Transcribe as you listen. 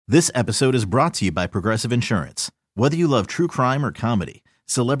This episode is brought to you by Progressive Insurance. Whether you love true crime or comedy,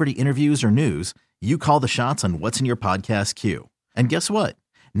 celebrity interviews or news, you call the shots on what's in your podcast queue. And guess what?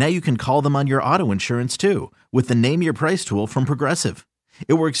 Now you can call them on your auto insurance too with the Name Your Price tool from Progressive.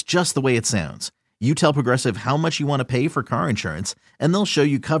 It works just the way it sounds. You tell Progressive how much you want to pay for car insurance, and they'll show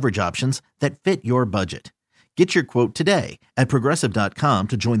you coverage options that fit your budget. Get your quote today at Progressive.com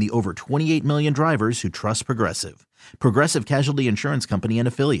to join the over 28 million drivers who trust Progressive. Progressive Casualty Insurance Company and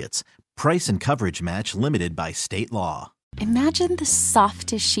Affiliates. Price and coverage match limited by state law. Imagine the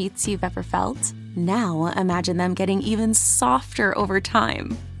softest sheets you've ever felt. Now imagine them getting even softer over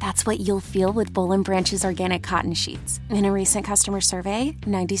time. That's what you'll feel with Boll & Branch's organic cotton sheets. In a recent customer survey,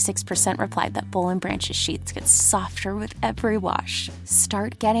 96% replied that Boll & Branch's sheets get softer with every wash.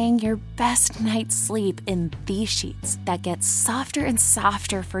 Start getting your best night's sleep in these sheets that get softer and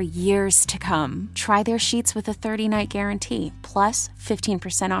softer for years to come. Try their sheets with a 30-night guarantee, plus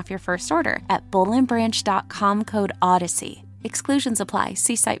 15% off your first order at bollandbranch.com code ODYSSEY. Exclusions apply.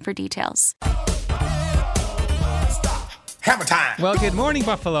 See site for details. Hammer time. Well, good morning,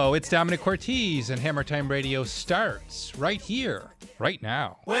 Buffalo. It's Domenic Cortese, and Hammer Time Radio starts right here, right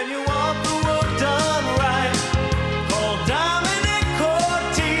now. When you want the work done right, call Domenic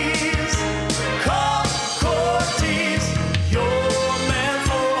Cortese. Call Cortese, your man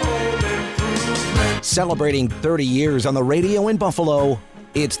for home improvement. Celebrating 30 years on the radio in Buffalo,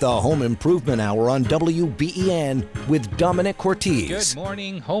 it's the Home Improvement Hour on WBEN with Domenic Cortese. Good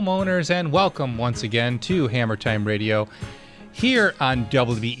morning, homeowners, and welcome once again to Hammer Time Radio here on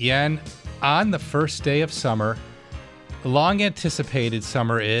WBEN on the first day of summer. Long anticipated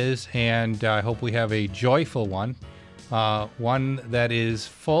summer is, and I hope we have a joyful one, one that is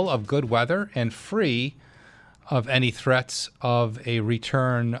full of good weather and free of any threats of a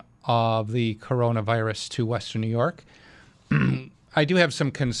return of the coronavirus to Western New York. I do have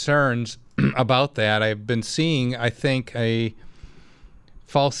some concerns about that. I've been seeing, I think, a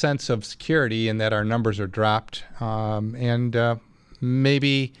false sense of security in that our numbers are dropped. And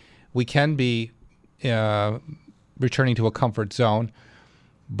maybe we can be returning to a comfort zone,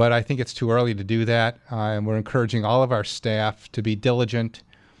 but I think it's too early to do that. And we're encouraging all of our staff to be diligent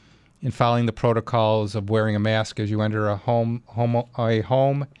in following the protocols of wearing a mask as you enter a home,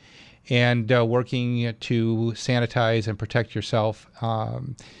 and working to sanitize and protect yourself.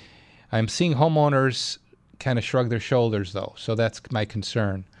 I'm seeing homeowners kind of shrug their shoulders, though, so that's my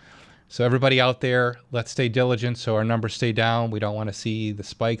concern. So everybody out there, let's stay diligent so our numbers stay down. We don't want to see the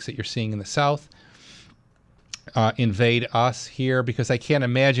spikes that you're seeing in the South invade us here, because I can't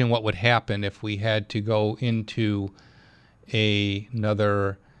imagine what would happen if we had to go into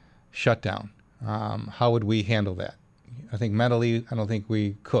another shutdown. How would we handle that? I think mentally, I don't think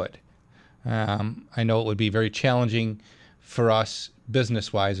we could. I know it would be very challenging for us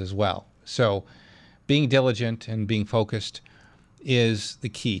business-wise as well. So being diligent and being focused is the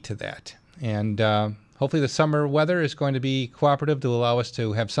key to that. And hopefully the summer weather is going to be cooperative to allow us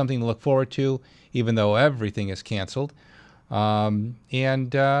to have something to look forward to, even though everything is canceled. And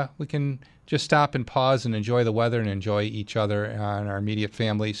we can just stop and pause and enjoy the weather and enjoy each other and our immediate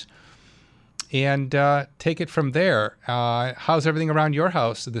families. And take it from there. How's everything around your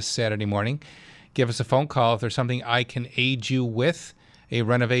house this Saturday morning? Give us a phone call if there's something I can aid you with, a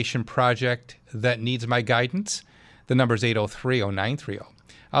renovation project that needs my guidance. The number is 803-0930.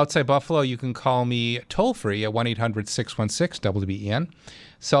 Outside Buffalo, you can call me toll-free at 1-800-616-WBEN.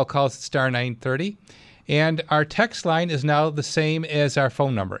 Cell calls at star 930. And our text line is now the same as our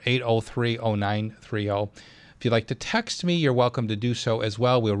phone number, 803-0930. If you'd like to text me, you're welcome to do so as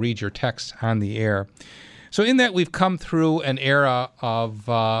well. We'll read your texts on the air. So in that we've come through an era of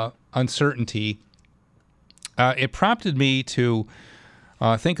uncertainty, it prompted me to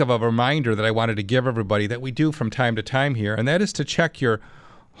think of a reminder that I wanted to give everybody that we do from time to time here, and that is to check your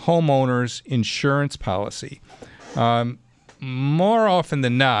homeowner's insurance policy. More often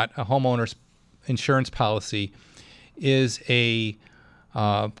than not, a homeowner's insurance policy is a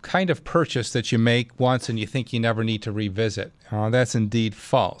kind of purchase that you make once and you think you never need to revisit. That's indeed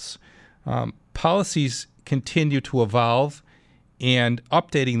false. Policies continue to evolve, and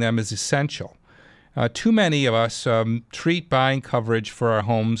updating them is essential. Too many of us treat buying coverage for our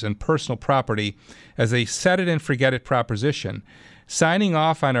homes and personal property as a set-it-and-forget-it proposition, signing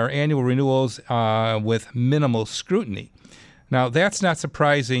off on our annual renewals with minimal scrutiny. Now, that's not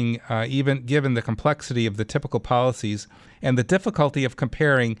surprising, even given the complexity of the typical policies and the difficulty of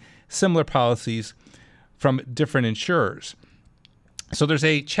comparing similar policies from different insurers. So there's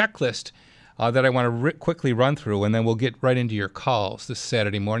a checklist that I want to quickly run through, and then we'll get right into your calls this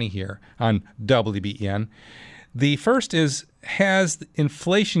Saturday morning here on WBEN. The first is, has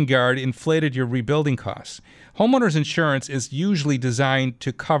Inflation Guard inflated your rebuilding costs? Homeowners insurance is usually designed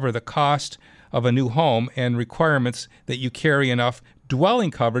to cover the cost of a new home and requirements that you carry enough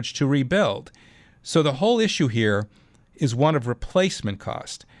dwelling coverage to rebuild. So the whole issue here is one of replacement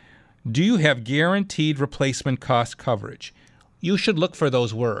cost. Do you have guaranteed replacement cost coverage? You should look for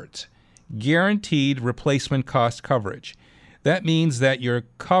those words. Guaranteed replacement cost coverage. That means that your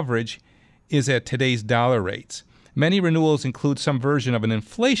coverage is at today's dollar rates. Many renewals include some version of an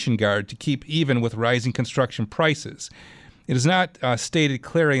inflation guard to keep even with rising construction prices. It is not stated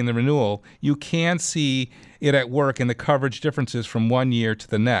clearly in the renewal. You can see it at work in the coverage differences from one year to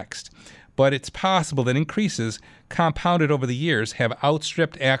the next. But it's possible that increases compounded over the years have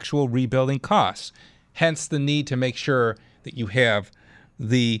outstripped actual rebuilding costs. Hence the need to make sure that you have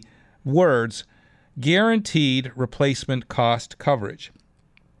the words guaranteed replacement cost coverage.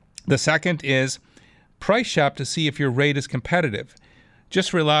 The second is price shop to see if your rate is competitive.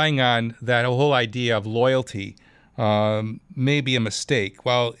 Just relying on that whole idea of loyalty may be a mistake.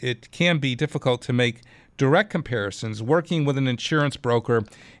 While it can be difficult to make direct comparisons, working with an insurance broker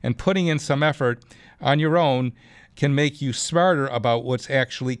and putting in some effort on your own can make you smarter about what's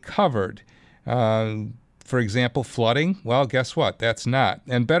actually covered. For example, flooding, well, guess what? That's not.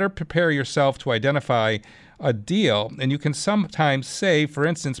 And better prepare yourself to identify a deal. And you can sometimes save, for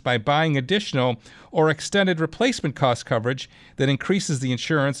instance, by buying additional or extended replacement cost coverage that increases the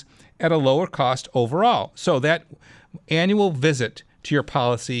insurance at a lower cost overall. So that annual visit to your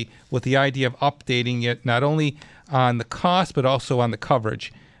policy with the idea of updating it not only on the cost but also on the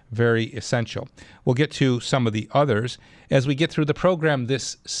coverage, very essential. We'll get to some of the others as we get through the program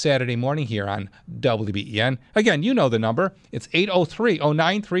this Saturday morning here on WBEN. Again, you know the number. It's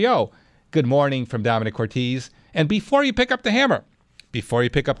 803-0930. Good morning from Domenic Cortese. And before you pick up the hammer, before you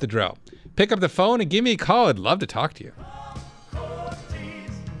pick up the drill, pick up the phone and give me a call. I'd love to talk to you.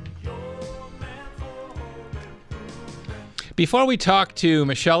 Before we talk to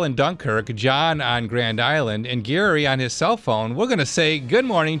Michelle in Dunkirk, John on Grand Island, and Gary on his cell phone, we're going to say good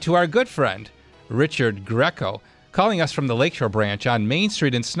morning to our good friend, Richard Greco, calling us from the Lakeshore branch on Main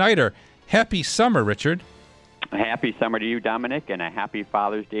Street in Snyder. Happy summer, Richard. Happy summer to you, Dominic, and a happy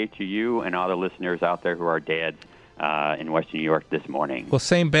Father's Day to you and all the listeners out there who are dads in Western New York this morning. Well,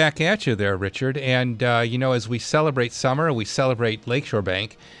 same back at you there, Richard. And, as we celebrate summer, we celebrate Lakeshore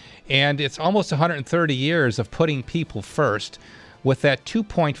Bank. And it's almost 130 years of putting people first with that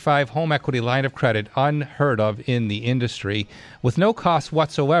 2.5 home equity line of credit, unheard of in the industry, with no cost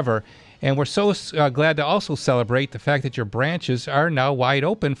whatsoever. And we're so glad to also celebrate the fact that your branches are now wide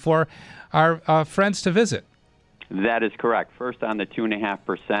open for our friends to visit. That is correct. First on the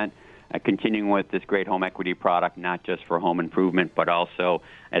 2.5%, continuing with this great home equity product, not just for home improvement, but also,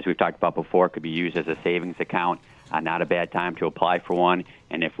 as we've talked about before, could be used as a savings account. Not a bad time to apply for one.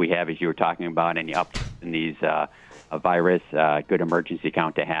 And if we have, as you were talking about, any up in these virus, good emergency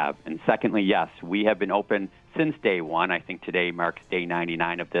account to have. And secondly, yes, we have been open since day one. I think today marks day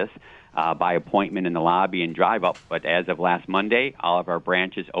 99 of this, by appointment in the lobby and drive up. But as of last Monday, all of our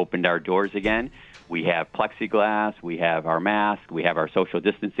branches opened our doors again. We have plexiglass, we have our mask, we have our social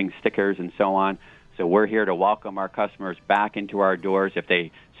distancing stickers and so on. So we're here to welcome our customers back into our doors if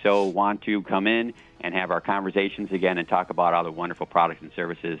they so want to come in and have our conversations again and talk about all the wonderful products and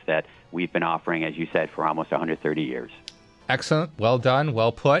services that we've been offering, as you said, for almost 130 years. Excellent. Well done.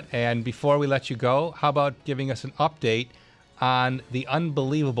 Well put. And before we let you go, how about giving us an update on the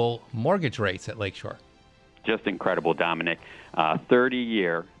unbelievable mortgage rates at Lakeshore? Just incredible, Dominic.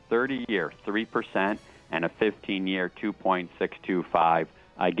 30-year, 3%, and a 15-year, 2.625.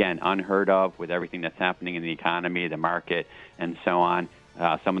 Again, unheard of with everything that's happening in the economy, the market, and so on.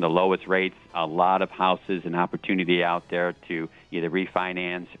 Some of the lowest rates, a lot of houses and opportunity out there to either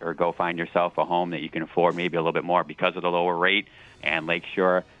refinance or go find yourself a home that you can afford maybe a little bit more because of the lower rate. And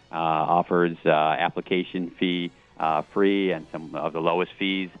Lakeshore offers application fee free and some of the lowest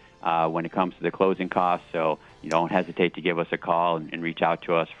fees when it comes to the closing costs. So you don't hesitate to give us a call and reach out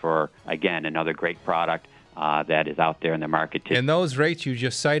to us for, again, another great product that is out there in the market. And those rates you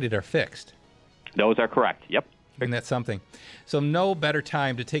just cited are fixed? Those are correct, yep. And that's something. So no better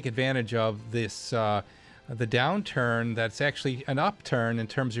time to take advantage of this, the downturn that's actually an upturn in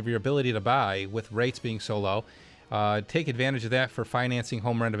terms of your ability to buy with rates being so low. Take advantage of that for financing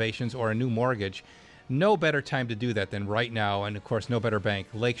home renovations or a new mortgage. No better time to do that than right now. And, of course, no better bank,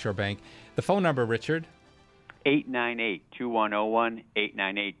 Lakeshore Bank. The phone number, Richard? 898-2101,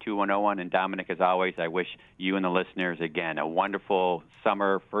 898-2101. And, Dominic, as always, I wish you and the listeners, again, a wonderful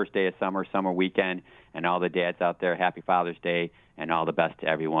summer, first day of summer weekend, and all the dads out there, happy Father's Day, and all the best to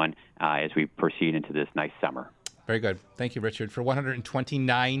everyone as we proceed into this nice summer. Very good. Thank you, Richard. For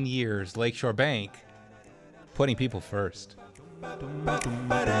 129 years, Lakeshore Bank, putting people first.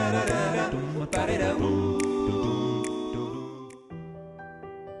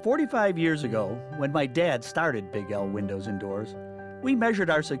 45 years ago, when my dad started Big L Windows and Doors, we measured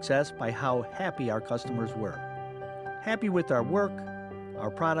our success by how happy our customers were. Happy with our work,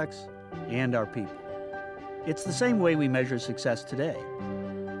 our products, and our people. It's the same way we measure success today.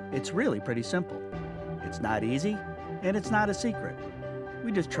 It's really pretty simple. It's not easy, and it's not a secret.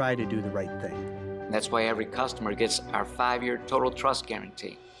 We just try to do the right thing. That's why every customer gets our 5-year total trust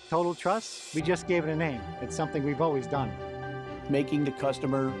guarantee. Total trust? We just gave it a name. It's something we've always done. Making the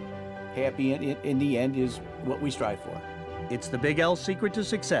customer happy in the end is what we strive for. It's the Big L secret to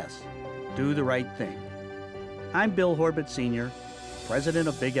success. Do the right thing. I'm Bill Horbit Sr., president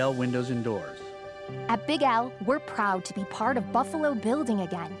of Big L Windows and Doors. At Big L, we're proud to be part of Buffalo building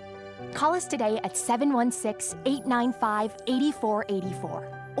again. Call us today at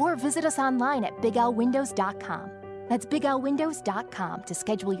 716-895-8484 or visit us online at biglwindows.com. That's biglwindows.com to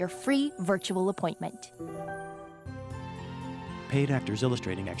schedule your free virtual appointment. Paid actors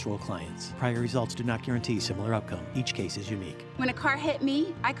illustrating actual clients. Prior results do not guarantee similar outcome. Each case is unique. When a car hit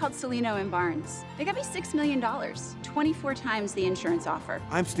me, I called Celino and Barnes. They got me $6 million, 24 times the insurance offer.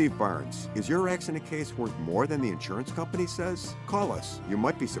 I'm Steve Barnes. Is your accident case worth more than the insurance company says? Call us. You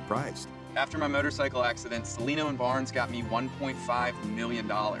might be surprised. After my motorcycle accident, Celino and Barnes got me $1.5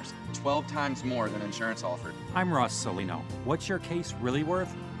 million, 12 times more than insurance offered. I'm Ross Celino. What's your case really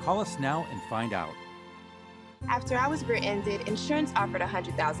worth? Call us now and find out. After I was rear-ended, insurance offered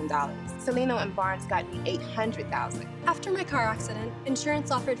 $100,000. Celino and Barnes got me $800,000. After my car accident, insurance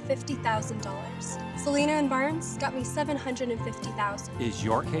offered $50,000. Celino and Barnes got me $750,000. Is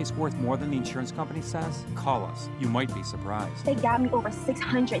your case worth more than the insurance company says? Call us. You might be surprised. They got me over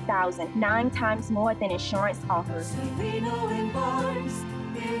 $600,000, 9 times more than insurance offered. Celino and Barnes,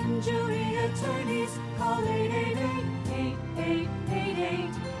 injury attorneys, call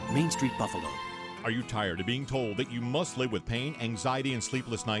 888-8888. Main Street, Buffalo. Are you tired of being told that you must live with pain, anxiety, and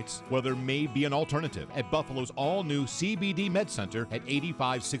sleepless nights? Well, there may be an alternative at Buffalo's all-new CBD Med Center at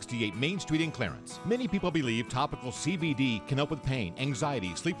 8568 Main Street in Clarence. Many people believe topical CBD can help with pain,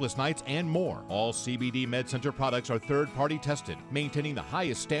 anxiety, sleepless nights, and more. All CBD Med Center products are third-party tested, maintaining the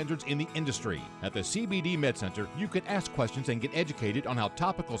highest standards in the industry. At the CBD Med Center, you can ask questions and get educated on how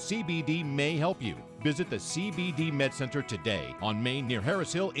topical CBD may help you. Visit the CBD Med Center today on Main near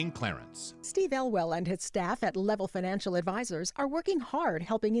Harris Hill in Clarence. Steve Elwell and his staff at Level Financial Advisors are working hard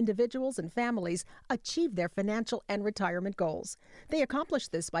helping individuals and families achieve their financial and retirement goals. They accomplish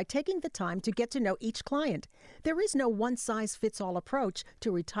this by taking the time to get to know each client. There is no one-size-fits-all approach to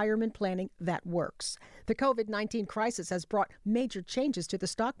retirement planning that works. The COVID-19 crisis has brought major changes to the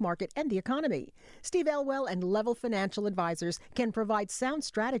stock market and the economy. Steve Elwell and Level Financial Advisors can provide sound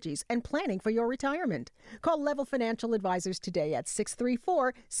strategies and planning for your retirement. Call Level Financial Advisors today at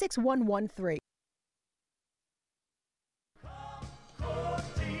 634-6113.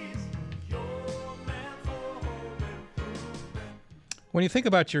 When you think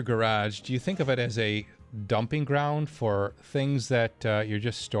about your garage, do you think of it as a dumping ground for things that you're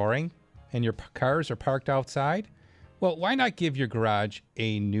just storing and your cars are parked outside? Well, why not give your garage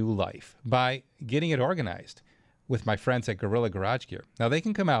a new life by getting it organized with my friends at Gorilla Garage Gear? Now, they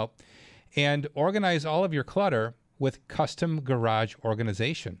can come out and organize all of your clutter with custom garage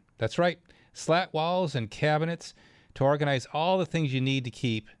organization. That's right, slat walls and cabinets to organize all the things you need to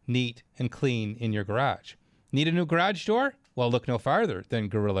keep neat and clean in your garage. Need a new garage door? Well, look no farther than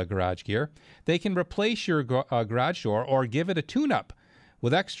Gorilla Garage Gear. They can replace your garage door or give it a tune-up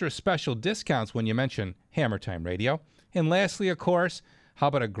with extra special discounts when you mention Hammer Time Radio. And lastly, of course, how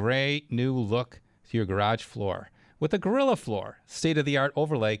about a great new look to your garage floor? With a Gorilla Floor, state-of-the-art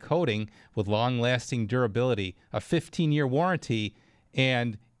overlay coating with long-lasting durability, a 15-year warranty,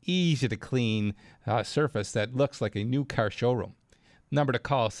 and easy-to-clean surface that looks like a new car showroom. Number to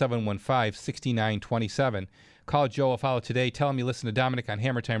call, 715-6927. Call Joe Afalo today. Tell him you listen to Domenic on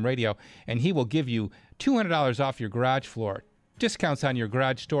Hammer Time Radio, and he will give you $200 off your garage floor. Discounts on your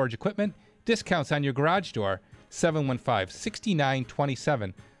garage storage equipment, discounts on your garage door,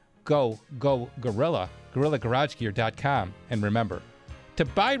 715-6927. Go Gorilla, GorillaGarageGear.com. And remember, to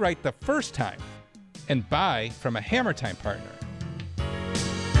buy right the first time and buy from a Hammer Time partner.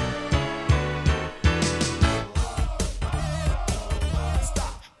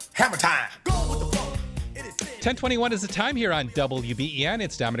 Hammer Time. 10:21 is the time here on WBEN.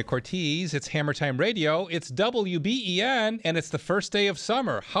 It's Domenic Cortese. It's Hammer Time Radio. It's WBEN, and it's the first day of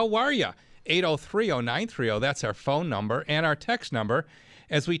summer. How are you? 803-0930. That's our phone number and our text number.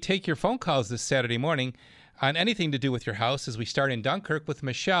 As we take your phone calls this Saturday morning, on anything to do with your house as we start in Dunkirk with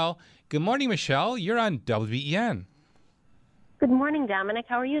Michelle. Good morning, Michelle. You're on WBEN. Good morning, Dominic.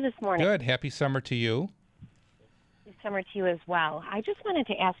 How are you this morning? Good. Happy summer to you. Happy summer to you as well. I just wanted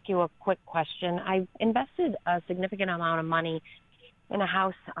to ask you a quick question. I've invested a significant amount of money in a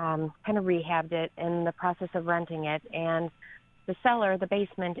house, kind of rehabbed it, in the process of renting it, and the cellar, the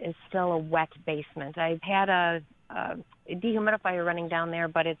basement, is still a wet basement. I've had a dehumidifier running down there,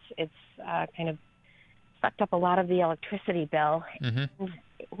 but it's kind of sucked up a lot of the electricity bill. Mm-hmm. And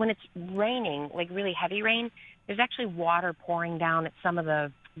when it's raining, like really heavy rain, there's actually water pouring down at some of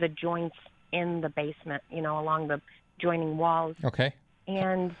the joints in the basement, along the joining walls. Okay.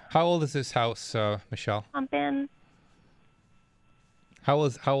 And how old is this house, Michelle? Pump in. How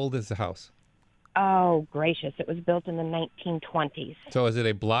old is the house? Oh, gracious. It was built in the 1920s. So is it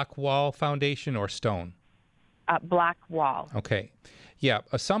a block wall foundation or stone? Block wall. Okay. Yeah,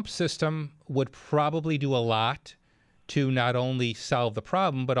 a sump system would probably do a lot to not only solve the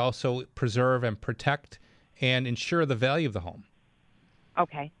problem, but also preserve and protect and ensure the value of the home.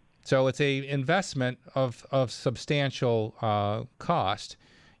 Okay. So it's a investment of substantial cost,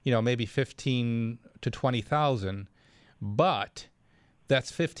 maybe $15,000 to $20,000, but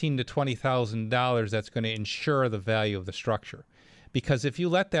that's $15,000 to $20,000 that's going to ensure the value of the structure. Because if you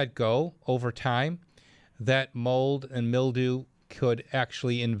let that go over time, that mold and mildew could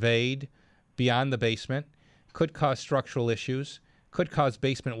actually invade beyond the basement, could cause structural issues, could cause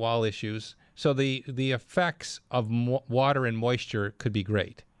basement wall issues. So the effects of water and moisture could be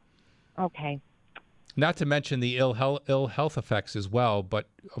great. Okay. Not to mention the ill health effects as well, but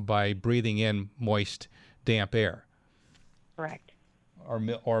by breathing in moist, damp air. Correct. Or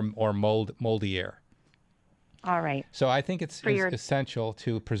moldy air. All right. So I think it's essential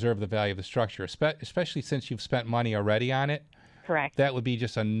to preserve the value of the structure, especially since you've spent money already on it. Correct. That would be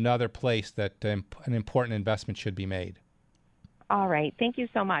just another place that an important investment should be made. All right. Thank you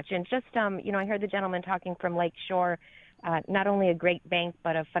so much. And just, I heard the gentleman talking from Lake Shore, not only a great bank,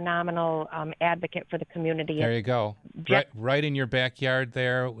 but a phenomenal advocate for the community. There you go. Right in your backyard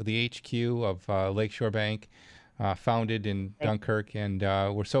there with the HQ of Lakeshore Bank, founded in Dunkirk. And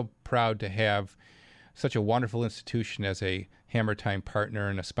we're so proud to have such a wonderful institution as a Hammer Time partner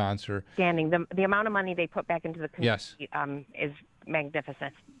and a sponsor. Standing. The amount of money they put back into the community is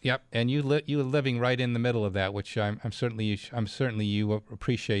magnificent. Yep, and you living right in the middle of that, which I'm certainly you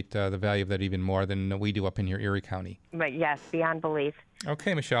appreciate the value of that even more than we do up in here, Erie County. But yes, beyond belief.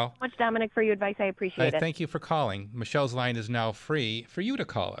 Okay, Michelle. Much, Dominic, for your advice. I appreciate it. Thank you for calling. Michelle's line is now free for you to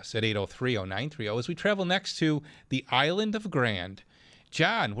call us at 803-0930 as we travel next to the island of Grand.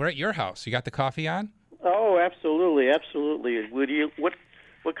 John, we're at your house. You got the coffee on? Oh, absolutely, absolutely.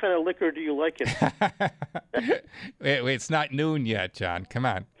 What kind of liquor do you like it? wait, it's not noon yet, John. Come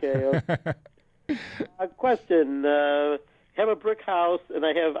on. Okay. A question. Have a brick house, and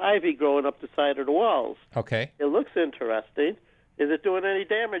I have ivy growing up the side of the walls. Okay. It looks interesting. Is it doing any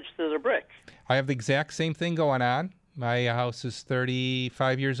damage to the brick? I have the exact same thing going on. My house is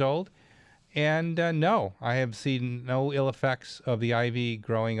 35 years old, and no, I have seen no ill effects of the ivy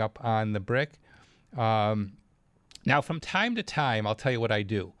growing up on the brick. Now, from time to time, I'll tell you what I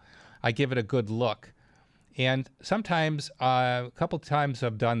do. I give it a good look. And sometimes, a couple times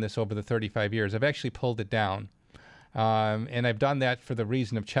I've done this over the 35 years, I've actually pulled it down. And I've done that for the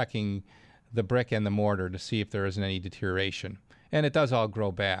reason of checking the brick and the mortar to see if there isn't any deterioration. And it does all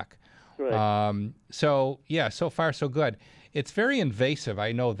grow back. Right. So far so good. It's very invasive,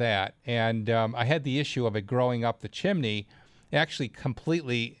 I know that. And I had the issue of it growing up the chimney, actually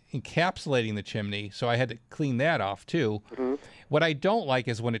completely encapsulating the chimney, so I had to clean that off too. Mm-hmm. What I don't like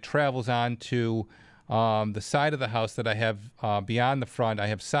is when it travels onto the side of the house that I have beyond the front. I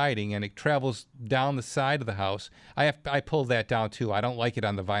have siding, and it travels down the side of the house. I pull that down too. I don't like it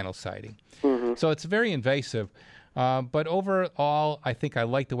on the vinyl siding. Mm-hmm. So it's very invasive. But overall, I think I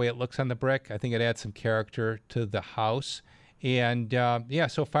like the way it looks on the brick. I think it adds some character to the house. And,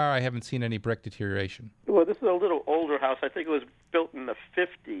 so far I haven't seen any brick deterioration. Well, this is a little older house. I think it was built in the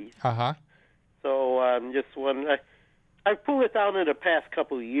 50s. Uh-huh. So just one. I've pulled it down in the past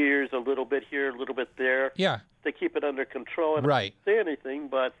couple of years, a little bit here, a little bit there. Yeah. To keep it under control. And right. I don't say anything,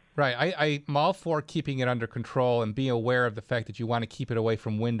 but... Right. I'm all for keeping it under control and being aware of the fact that you want to keep it away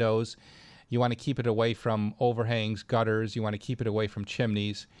from windows. You want to keep it away from overhangs, gutters. You want to keep it away from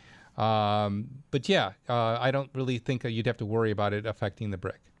chimneys. I don't really think you'd have to worry about it affecting the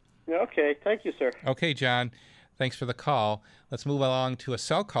brick. Okay. Thank you, sir. Okay, John. Thanks for the call. Let's move along to a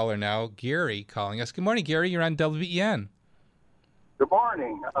cell caller now, Gary calling us. Good morning, Gary. You're on WBEN. Good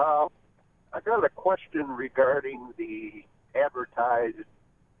morning. I got a question regarding the advertised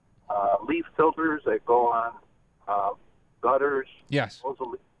leaf filters that go on gutters. Yes.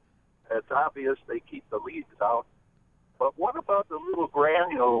 It's obvious they keep the leaves out. But what about the little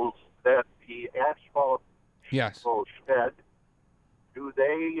granules that the asphalt will shed? Do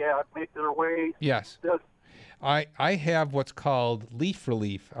they make their way? Yes. I have what's called leaf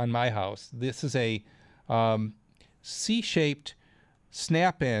relief on my house. This is a C-shaped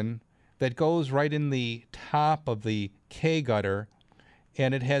snap-in that goes right in the top of the K gutter,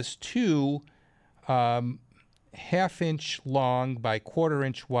 and it has two half-inch long by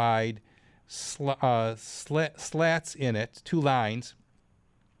quarter-inch wide slats in it, two lines,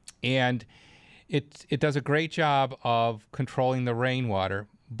 and it does a great job of controlling the rainwater.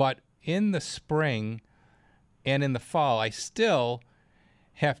 But in the spring and in the fall, I still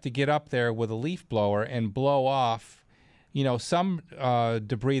have to get up there with a leaf blower and blow off, some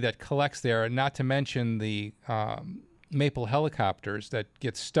debris that collects there, not to mention the maple helicopters that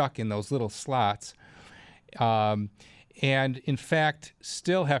get stuck in those little slots. And in fact,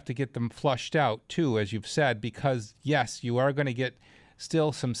 still have to get them flushed out too, as you've said, because yes, you are going to get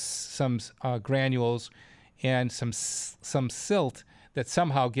still some granules and some silt that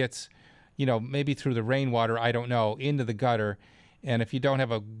somehow gets, maybe through the rainwater, I don't know, into the gutter. And if you don't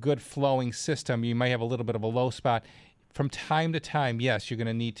have a good flowing system, you might have a little bit of a low spot. From time to time, yes, you're going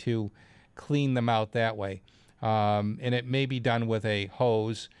to need to clean them out that way. And it may be done with a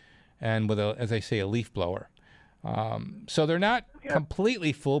hose and with, as I say, a leaf blower. So they're not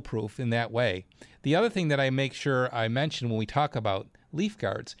completely foolproof in that way. The other thing that I make sure I mention when we talk about leaf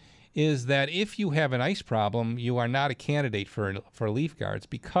guards is that if you have an ice problem, you are not a candidate for leaf guards,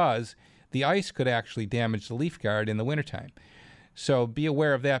 because the ice could actually damage the leaf guard in the wintertime. So be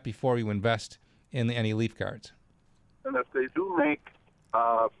aware of that before you invest in any leaf guards. And if they do make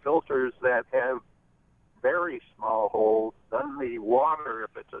filters that have very small holes, then the water,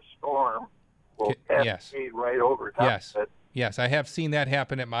 if it's a storm, will cascade right over top of it. Yes, I have seen that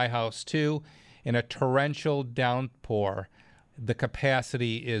happen at my house too. In a torrential downpour, the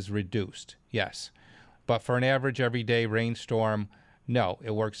capacity is reduced, yes. But for an average everyday rainstorm, no,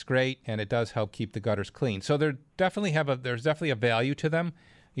 it works great, and it does help keep the gutters clean. So there's definitely a value to them.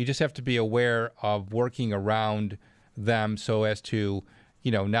 You just have to be aware of working around them so as to,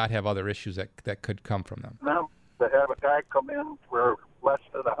 not have other issues that could come from them. Now, to have a guy come in for less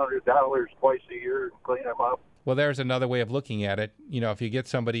than $100 twice a year and clean them up. Well, there's another way of looking at it. If you get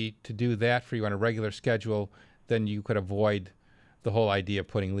somebody to do that for you on a regular schedule, then you could avoid the whole idea of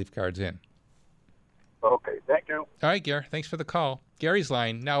putting leaf guards in. Okay, thank you. All right, Gary, thanks for the call. Gary's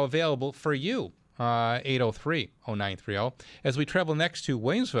line now available for you, 803-0930. As we travel next to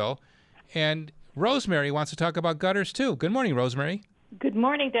Waynesville, and Rosemary wants to talk about gutters too. Good morning, Rosemary. Good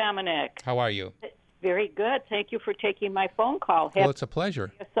morning, Dominic. How are you? Very good. Thank you for taking my phone call. Well, it's a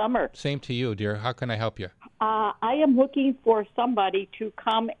pleasure. Happy summer. Same to you, dear. How can I help you? I am looking for somebody to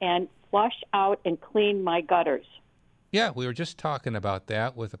come and flush out and clean my gutters. Yeah, we were just talking about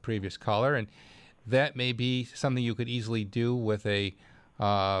that with a previous caller, and that may be something you could easily do with a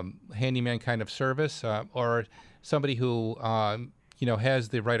handyman kind of service, or somebody who has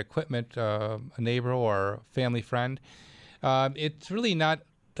the right equipment, a neighbor or a family friend. It's really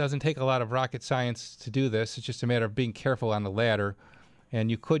doesn't take a lot of rocket science to do this. It's just a matter of being careful on the ladder,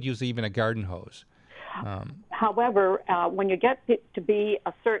 and you could use even a garden hose. However, when you get to be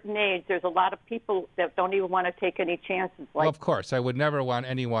a certain age, there's a lot of people that don't even want to take any chances. Well, of course. I would never want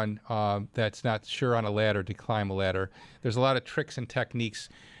anyone that's not sure on a ladder to climb a ladder. There's a lot of tricks and techniques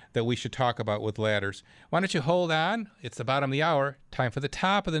that we should talk about with ladders. Why don't you hold on? It's the bottom of the hour. Time for the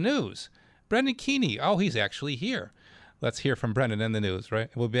top of the news. Brendan Keeney. Oh, he's actually here. Let's hear from Brendan in the news, right?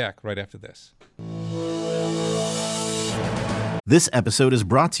 We'll be back right after this. This episode is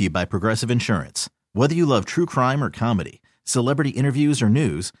brought to you by Progressive Insurance. Whether you love true crime or comedy, celebrity interviews or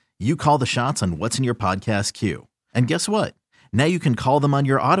news, you call the shots on what's in your podcast queue. And guess what? Now you can call them on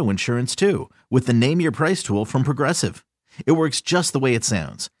your auto insurance too, with the Name Your Price tool from Progressive. It works just the way it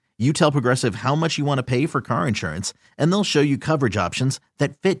sounds. You tell Progressive how much you want to pay for car insurance, and they'll show you coverage options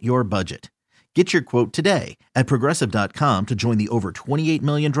that fit your budget. Get your quote today at Progressive.com to join the over 28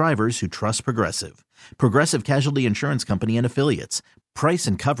 million drivers who trust Progressive. Progressive Casualty Insurance Company and Affiliates. Price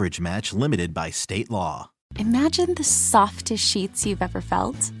and coverage match limited by state law. Imagine the softest sheets you've ever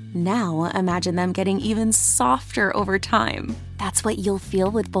felt. Now imagine them getting even softer over time. That's what you'll feel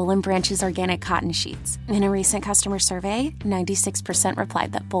with Boll & Branch's organic cotton sheets. In a recent customer survey, 96%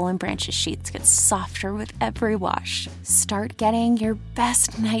 replied that Boll & Branch's sheets get softer with every wash. Start getting your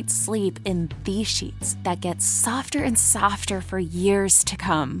best night's sleep in these sheets that get softer and softer for years to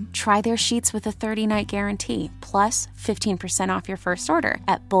come. Try their sheets with a 30-night guarantee, plus 15% off your first order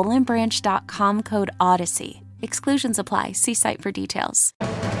at bollandbranch.com code Odyssey. Exclusions apply. See site for details.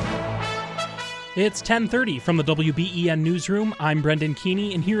 It's 10:30 from the WBEN Newsroom. I'm Brendan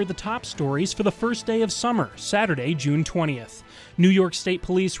Keeney, and here are the top stories for the first day of summer, Saturday, June 20th. New York State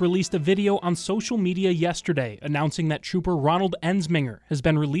Police released a video on social media yesterday announcing that Trooper Ronald Ensminger has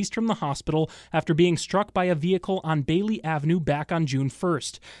been released from the hospital after being struck by a vehicle on Bailey Avenue back on June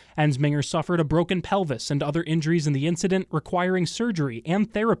 1st. Ensminger suffered a broken pelvis and other injuries in the incident, requiring surgery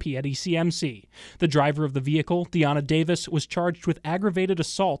and therapy at ECMC. The driver of the vehicle, Deanna Davis, was charged with aggravated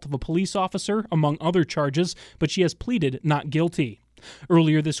assault of a police officer, among other charges, but she has pleaded not guilty.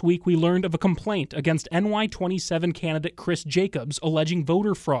 Earlier this week, we learned of a complaint against NY27 candidate Chris Jacobs alleging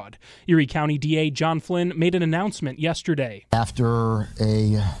voter fraud. Erie County DA John Flynn made an announcement yesterday. After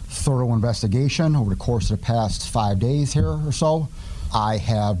a thorough investigation over the course of the past 5 days here or so, I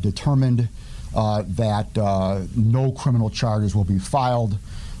have determined that no criminal charges will be filed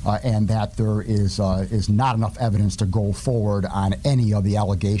and that there is not enough evidence to go forward on any of the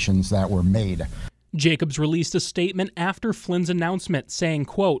allegations that were made. Jacobs released a statement after Flynn's announcement saying,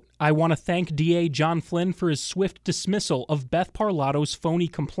 quote, "I want to thank DA John Flynn for his swift dismissal of Beth Parlato's phony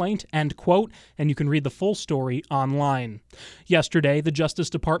complaint," end quote, and you can read the full story online. Yesterday, the Justice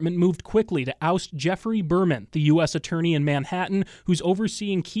Department moved quickly to oust Jeffrey Berman, the U.S. attorney in Manhattan, who's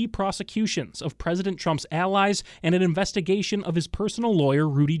overseeing key prosecutions of President Trump's allies and an investigation of his personal lawyer,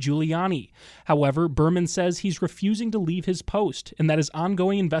 Rudy Giuliani. However, Berman says he's refusing to leave his post and that his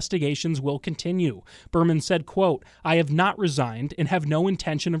ongoing investigations will continue. Berman said, quote, "I have not resigned and have no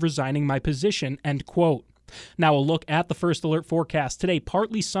intention of resigning my position," end quote. Now a look at the First Alert forecast. Today,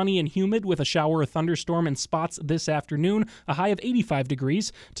 partly sunny and humid with a shower or thunderstorm in spots this afternoon, a high of 85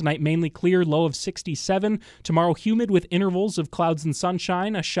 degrees. Tonight, mainly clear, low of 67. Tomorrow, humid with intervals of clouds and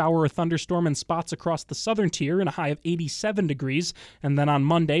sunshine, a shower or thunderstorm in spots across the southern tier, and a high of 87 degrees. And then on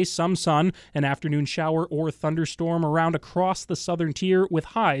Monday, some sun, an afternoon shower or thunderstorm around across the southern tier with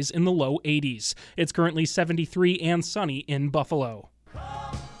highs in the low 80s. It's currently 73 and sunny in Buffalo.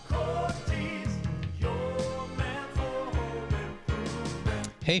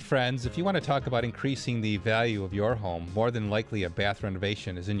 Hey friends, if you want to talk about increasing the value of your home, more than likely a bath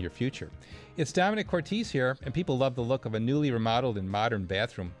renovation is in your future. It's Domenic Cortese here, and people love the look of a newly remodeled and modern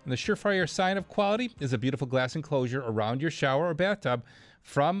bathroom. And the surefire sign of quality is a beautiful glass enclosure around your shower or bathtub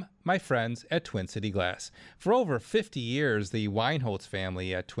from my friends at Twin City Glass. For over 50 years, the Weinholz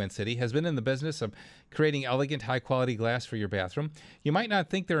family at Twin City has been in the business of creating elegant, high-quality glass for your bathroom. You might not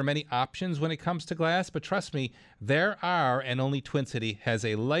think there are many options when it comes to glass, but trust me, there are, and only Twin City has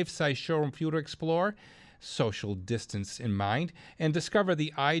a life-size showroom for you to explore, social distance in mind, and discover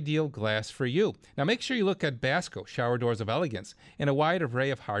the ideal glass for you. Now make sure you look at Basco shower doors of elegance in a wide array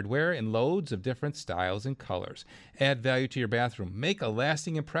of hardware and loads of different styles and colors. Add value to your bathroom. Make a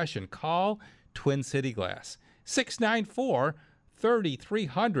lasting impression. Call Twin City Glass.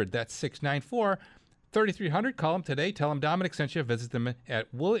 694-3300. That's 694-3300. Call them today. Tell them Domenic sent you. Visit them in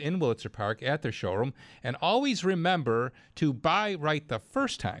Willitzer Park at their showroom. And always remember to buy right the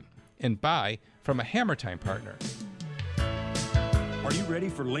first time and buy from a Hammer Time partner. Are you ready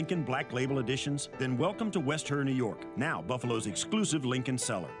for Lincoln Black Label Editions? Then welcome to West Her, New York, now Buffalo's exclusive Lincoln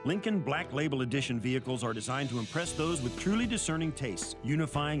seller. Lincoln Black Label Edition vehicles are designed to impress those with truly discerning tastes,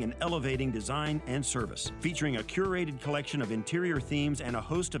 unifying and elevating design and service, featuring a curated collection of interior themes and a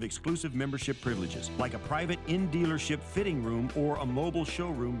host of exclusive membership privileges, like a private in-dealership fitting room or a mobile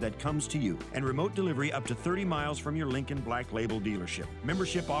showroom that comes to you, and remote delivery up to 30 miles from your Lincoln Black Label dealership.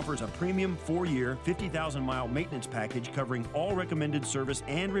 Membership offers a premium 4-year, 50,000-mile maintenance package covering all recommended service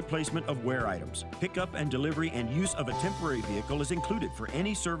and replacement of wear items. Pickup and delivery and use of a temporary vehicle is included for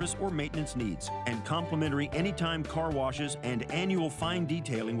any service or maintenance needs. And complimentary anytime car washes and annual fine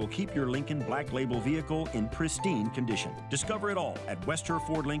detailing will keep your Lincoln Black Label vehicle in pristine condition. Discover it all at West Her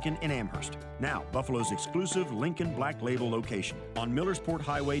Ford Lincoln in Amherst. Now, Buffalo's exclusive Lincoln Black Label location on Millersport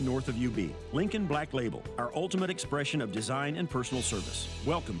Highway north of UB. Lincoln Black Label, our ultimate expression of design and personal service.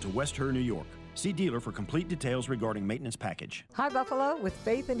 Welcome to West Her, New York. See dealer for complete details regarding maintenance package. Hi, Buffalo. With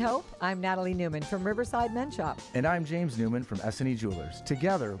Faith and Hope, I'm Natalie Newman from Riverside Men's Shop. And I'm James Newman from S&E Jewelers.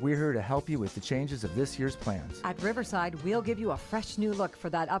 Together, we're here to help you with the changes of this year's plans. At Riverside, we'll give you a fresh new look for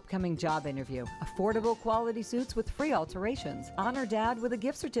that upcoming job interview. Affordable quality suits with free alterations. Honor Dad with a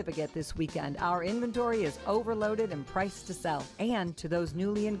gift certificate this weekend. Our inventory is overloaded and priced to sell. And to those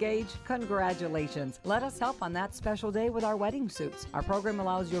newly engaged, congratulations. Let us help on that special day with our wedding suits. Our program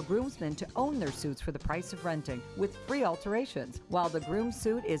allows your groomsmen to own their suits for the price of renting with free alterations, while the groom's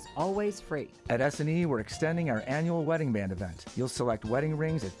suit is always free. At S&E, we're extending our annual wedding band event. You'll select wedding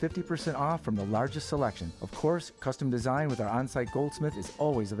rings at 50% off from the largest selection. Of course, custom design with our on-site goldsmith is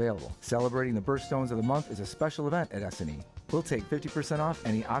always available. Celebrating the birthstones of the month is a special event at S&E. We'll take 50% off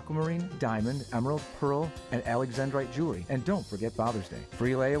any aquamarine, diamond, emerald, pearl, and alexandrite jewelry. And don't forget Father's Day.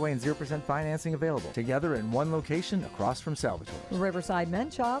 Free layaway and 0% financing available. Together in one location across from Salvatore's. Riverside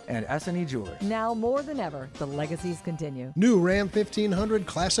Men's Shop And S&E Jewelers. Now more than ever, the legacies continue. New Ram 1500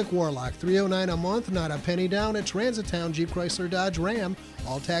 Classic Warlock, $309 a month, not a penny down at Transitown Jeep Chrysler Dodge Ram.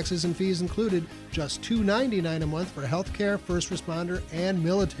 All taxes and fees included, just $299 a month for healthcare, first responder, and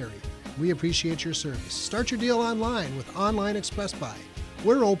military. We appreciate your service. Start your deal online with Online Express Buy.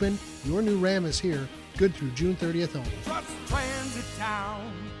 We're open. Your new Ram is here. Good through June 30th only. Transit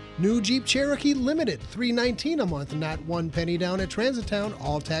Town. New Jeep Cherokee Limited, $319 a month, not 1 penny down at Transit Town.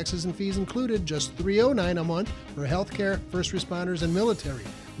 All taxes and fees included, just $309 a month for healthcare, first responders, and military.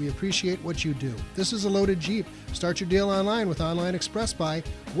 We appreciate what you do. This is a loaded Jeep. Start your deal online with Online Express Buy.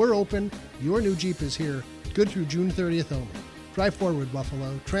 We're open. Your new Jeep is here. Good through June 30th only. Drive forward,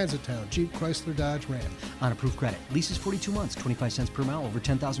 Buffalo. Transit Town, Jeep, Chrysler, Dodge, Ram. On approved credit. Lease is 42 months, 25 cents per mile, over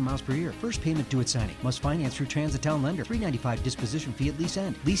 10,000 miles per year. First payment due at signing. Must finance through Transit Town lender. $395 disposition fee at lease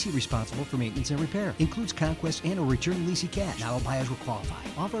end. Leasee responsible for maintenance and repair. Includes conquest and or returning leasee cash. Not all buyers will qualify.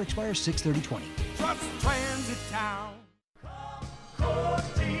 Offer expires 6/30/20. Trust Transit Town.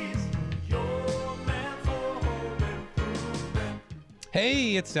 Cortese, your man for home improvement.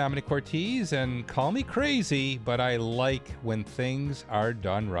 Hey, it's Domenic Cortese, and call me crazy, but I like when things are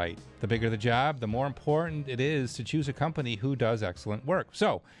done right. The bigger the job, the more important it is to choose a company who does excellent work.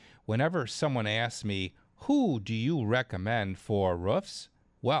 So, whenever someone asks me, who do you recommend for roofs?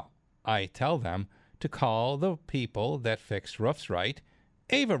 Well, I tell them to call the people that fix roofs right,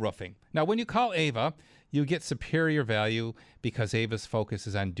 Ava Roofing. Now, when you call Ava, you get superior value because Ava's focus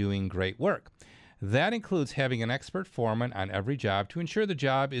is on doing great work. That includes having an expert foreman on every job to ensure the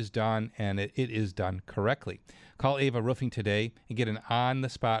job is done and it is done correctly. Call Ava Roofing today and get an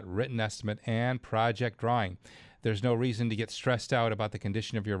on-the-spot written estimate and project drawing. There's no reason to get stressed out about the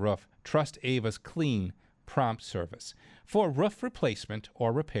condition of your roof. Trust Ava's clean, prompt service. For roof replacement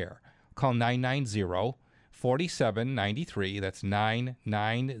or repair, call 990-4793. That's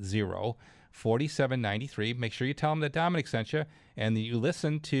 990-4793. Make sure you tell them that Domenic sent you and that you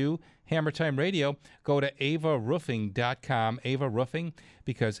listen to Hammer Time Radio. Go to avaroofing.com, Ava Roofing,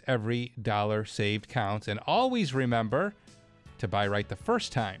 because every dollar saved counts. And always remember to buy right the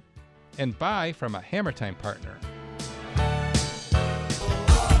first time and buy from a Hammer Time partner.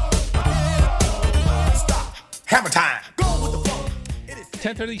 Hammer Time.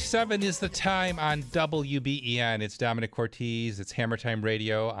 10:37 is the time on WBEN. It's Domenic Cortese. It's Hammer Time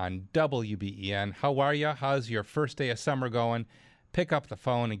Radio on WBEN. How are you? How's your first day of summer going? Pick up the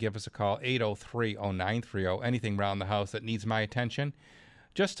phone and give us a call, 803-0930. Anything around the house that needs my attention.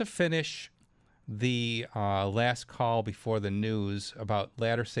 Just to finish the last call before the news about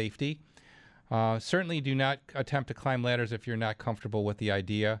ladder safety. Certainly do not attempt to climb ladders if you're not comfortable with the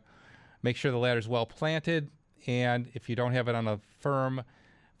idea. Make sure the ladder's well planted. And if you don't have it on a firm,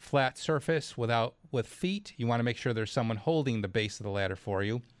 flat surface with feet, you want to make sure there's someone holding the base of the ladder for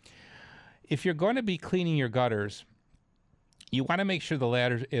you. If you're going to be cleaning your gutters, you want to make sure the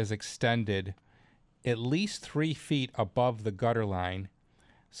ladder is extended at least 3 feet above the gutter line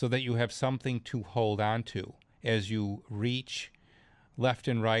so that you have something to hold on to as you reach left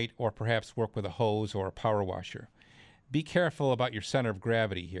and right, or perhaps work with a hose or a power washer. Be careful about your center of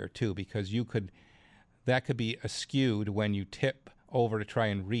gravity here, too, because that could be askewed when you tip over to try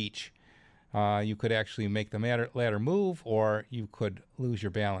and reach. You could actually make the ladder move, or you could lose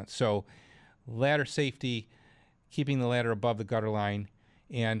your balance. So ladder safety, keeping the ladder above the gutter line,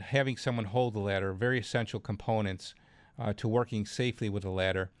 and having someone hold the ladder, very essential components to working safely with the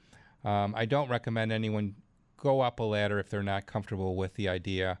ladder. I don't recommend anyone go up a ladder if they're not comfortable with the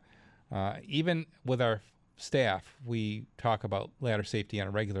idea. Even with our staff, we talk about ladder safety on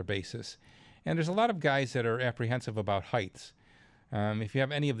a regular basis. And there's a lot of guys that are apprehensive about heights. If you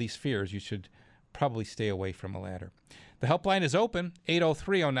have any of these fears, you should probably stay away from a ladder. The helpline is open,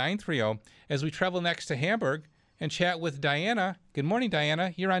 803-0930, as we travel next to Hamburg and chat with Diana. Good morning,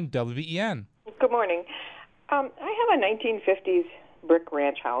 Diana. You're on WBEN. Good morning. I have a 1950s brick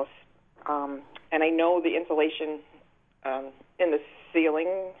ranch house, and I know the insulation in the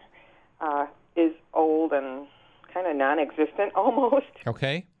ceiling is old and kind of non-existent almost.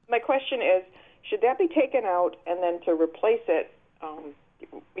 Okay. My question is, should that be taken out, and then to replace it,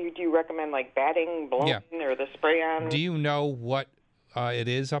 do you recommend like batting, blowing, or the spray-on? Do you know what it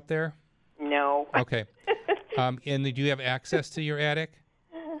is up there? No. Okay. And do you have access to your attic?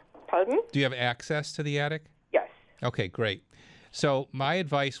 Pardon? Do you have access to the attic? Yes. Okay, great. So my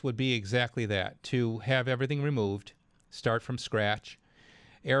advice would be exactly that, to have everything removed, start from scratch.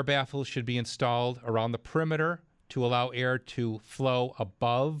 Air baffles should be installed around the perimeter to allow air to flow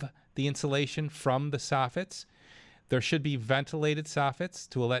above the insulation from the soffits. There should be ventilated soffits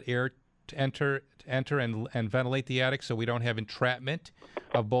to let air to enter and ventilate the attic so we don't have entrapment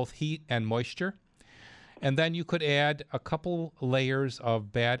of both heat and moisture. And then you could add a couple layers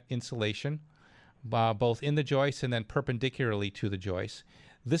of bad insulation, both in the joist and then perpendicularly to the joist.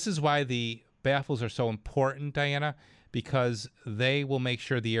 This is why the baffles are so important, Diana, because they will make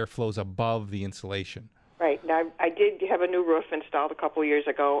sure the air flows above the insulation. Right. Now, I did have a new roof installed a couple years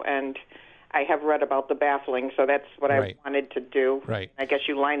ago, and I have read about the baffling, so that's what I wanted to do. Right. I guess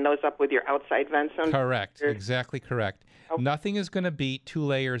you line those up with your outside vents. Correct. Exactly correct. Okay. Nothing is going to beat 2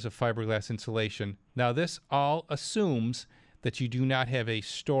 layers of fiberglass insulation. Now, this all assumes that you do not have a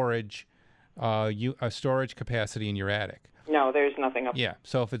storage capacity in your attic. No, there's nothing up. Yeah.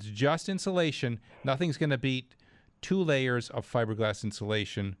 So if it's just insulation, nothing's going to beat 2 layers of fiberglass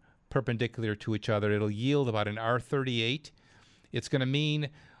insulation perpendicular to each other. It'll yield about an R38. It's going to mean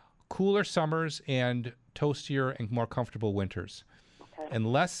cooler summers and toastier and more comfortable winters. Okay.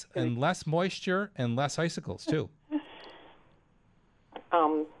 And less moisture and less icicles too.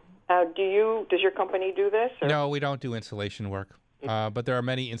 Does your company do this? Or? No, we don't do insulation work. But there are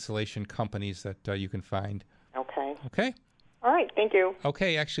many insulation companies that you can find. Okay. Okay. All right. Thank you.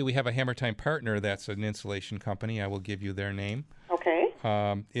 Okay. Actually, we have a Hammer Time partner that's an insulation company. I will give you their name. Okay.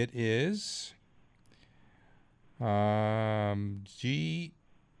 It is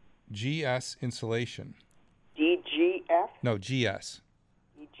GS Insulation. DGF? No, GS.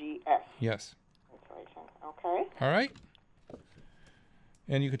 DGF. Yes. Insulation. Okay. All right.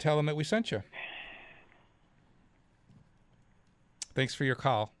 And you could tell them that we sent you. Thanks for your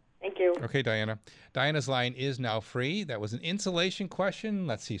call. Thank you. Okay, Diana. Diana's line is now free. That was an insulation question.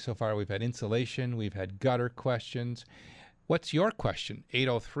 Let's see. So far, we've had insulation. We've had gutter questions. What's your question?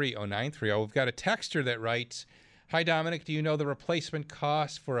 803-0930. We've got a texter that writes, "Hi, Domenic. Do you know the replacement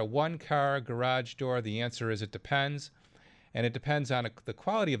cost for a one-car garage door?" The answer is it depends. And it depends on the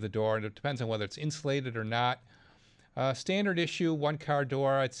quality of the door, and it depends on whether it's insulated or not. Standard issue one-car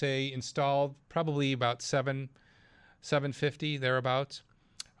door, I'd say installed probably about $750 thereabouts.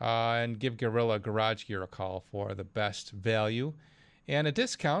 And give Gorilla Garage Gear a call for the best value and a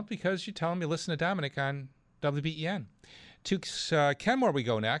discount because you tell them you listen to Domenic on WBEN. To Kenmore we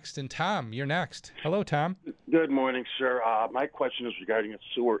go next, and Tom, you're next. Hello, Tom. Good morning, sir. My question is regarding a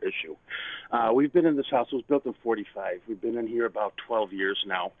sewer issue. We've been in this house. It was built in 45. We've been in here about 12 years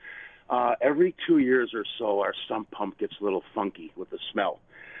now. Every 2 years or so, our sump pump gets a little funky with the smell.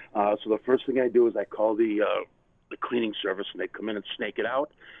 So the first thing I do is I call the cleaning service, and they come in and snake it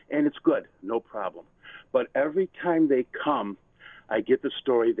out, and it's good, no problem. But every time they come, I get the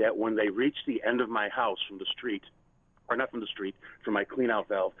story that when they reach the end of my house from the street, or not from the street, from my clean-out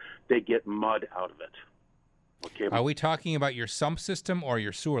valve, they get mud out of it. Okay. Are we talking about your sump system or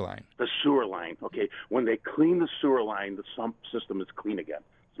your sewer line? The sewer line, okay. When they clean the sewer line, the sump system is clean again.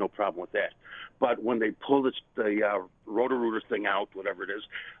 There's no problem with that. But when they pull the Roto-Rooter thing out, whatever it is,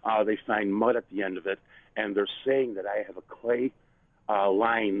 they find mud at the end of it, and they're saying that I have a clay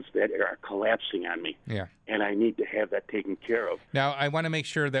lines that are collapsing on me. Yeah. And I need to have that taken care of. Now, I want to make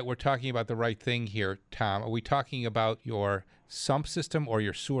sure that we're talking about the right thing here, Tom. Are we talking about your sump system or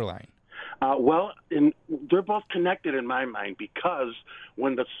your sewer line? Well, they're both connected in my mind, because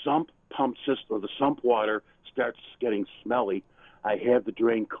when the sump pump system or the sump water starts getting smelly, I have the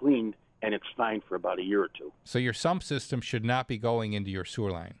drain cleaned, and it's fine for about a year or two. So your sump system should not be going into your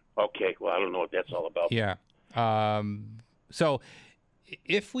sewer line. Okay, well, I don't know what that's all about. Yeah. So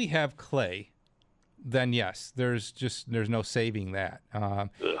if we have clay, then yes, there's no saving that.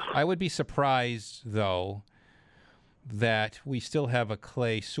 I would be surprised, though, that we still have a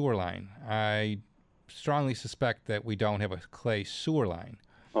clay sewer line. I strongly suspect that we don't have a clay sewer line.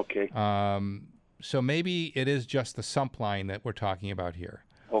 Okay. So maybe it is just the sump line that we're talking about here.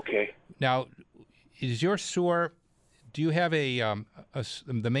 Okay. Now, is your sewer do you have the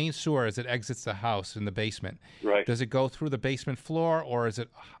main sewer as it exits the house in the basement? Right. Does it go through the basement floor, or is it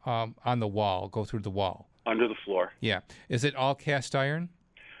on the wall, go through the wall? Under the floor. Yeah. Is it all cast iron?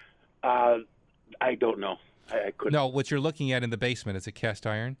 I don't know. I couldn't. No, what you're looking at in the basement, is it cast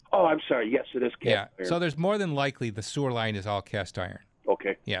iron? Oh, I'm sorry. Yes, it is cast iron. So there's more than likely the sewer line is all cast iron.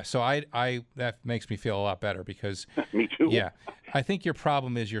 Okay. Yeah, so I that makes me feel a lot better because Me too. Yeah, I think your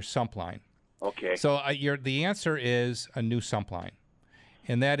problem is your sump line. Okay. So the answer is a new sump line,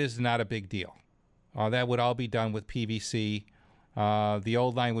 and that is not a big deal. That would all be done with PVC. The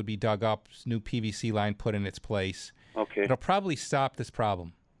old line would be dug up, new PVC line put in its place. Okay. It'll probably stop this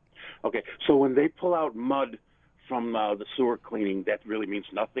problem. Okay. So when they pull out mud from the sewer cleaning, that really means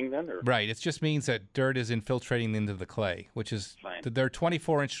nothing then? Or? Right. It just means that dirt is infiltrating into the clay, which is Fine. There are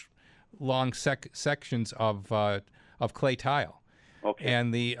 24-inch long sections of clay tile. Okay.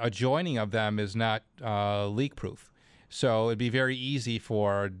 And the adjoining of them is not leak-proof. So it'd be very easy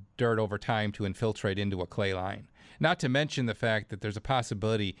for dirt over time to infiltrate into a clay line. Not to mention the fact that there's a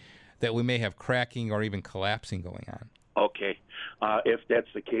possibility that we may have cracking or even collapsing going on. Okay. If that's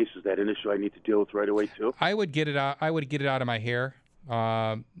the case, is that an issue I need to deal with right away too? I would get it out. I would get it out of my hair.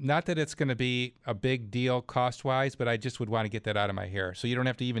 Not that it's going to be a big deal cost-wise, but I just would want to get that out of my hair, so you don't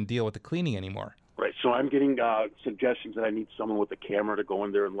have to even deal with the cleaning anymore. Right. So I'm getting suggestions that I need someone with a camera to go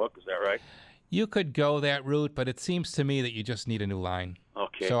in there and look. Is that right? You could go that route, but it seems to me that you just need a new line.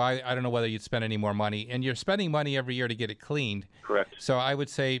 Okay. So I don't know whether you'd spend any more money, and you're spending money every year to get it cleaned. Correct. So I would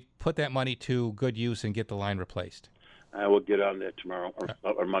say put that money to good use and get the line replaced. I will get on that tomorrow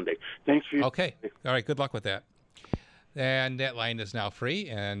or Monday. Thanks for your Okay. All right. Good luck with that. And that line is now free,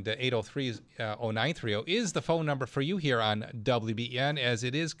 and 803-0930 is the phone number for you here on WBN, as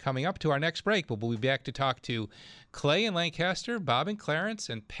it is coming up to our next break. But we'll be back to talk to Clay in Lancaster, Bob in Clarence,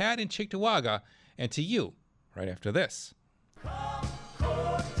 and Pat in Cheektowaga, and to you right after this.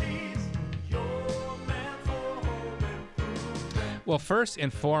 Well, first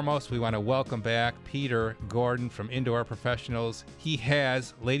and foremost, we want to welcome back Peter Gordon from Indoor Professionals. He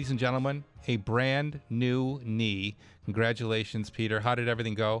has, ladies and gentlemen, a brand new knee. Congratulations, Peter. How did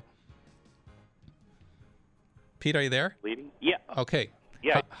everything go? Pete, are you there? Yeah. Okay.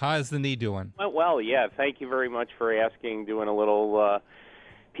 Yeah. How's the knee doing? Went well, yeah. Thank you very much for asking. Doing a little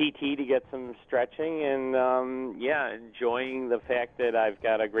PT to get some stretching, and enjoying the fact that I've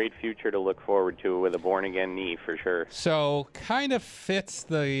got a great future to look forward to with a born-again knee for sure. So kind of fits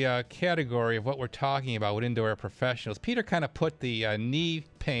the category of what we're talking about with Indoor Professionals. Peter kind of put the knee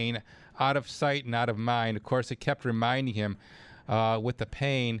pain out of sight and out of mind. Of course, it kept reminding him with the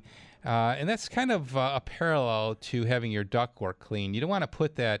pain. And that's kind of a parallel to having your ductwork clean. You don't want to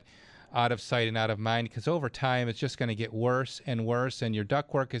put that out of sight and out of mind, because over time it's just going to get worse and worse, and your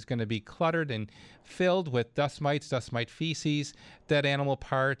ductwork is going to be cluttered and filled with dust mites, feces, dead animal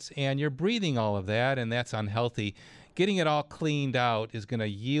parts, and you're breathing all of that, and that's unhealthy. Getting it all cleaned out is going to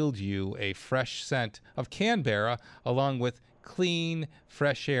yield you a fresh scent of Canberra, along with clean,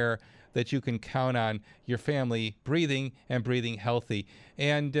 fresh air that you can count on your family breathing and breathing healthy.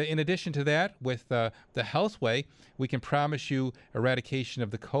 And in addition to that, with the Healthway, we can promise you eradication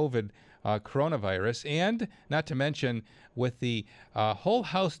of the COVID coronavirus, and not to mention with the whole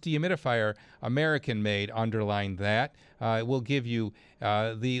house dehumidifier, American-made, underline that, it will give you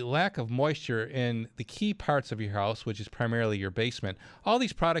the lack of moisture in the key parts of your house, which is primarily your basement. All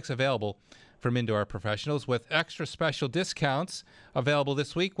these products available from Indoor Professionals with extra special discounts available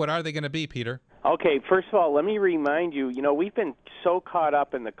this week. What are they going to be, Peter? Okay, first of all, let me remind you, we've been so caught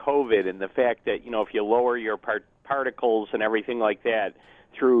up in the COVID and the fact that, if you lower your particles and everything like that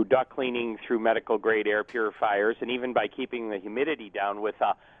through duct cleaning, through medical-grade air purifiers, and even by keeping the humidity down with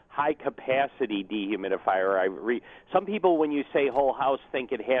a high-capacity dehumidifier. Some people, when you say whole house,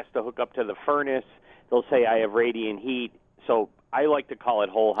 think it has to hook up to the furnace. They'll say, I have radiant heat. So I like to call it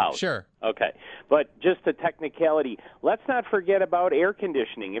whole house. Sure. Okay. But just a technicality, let's not forget about air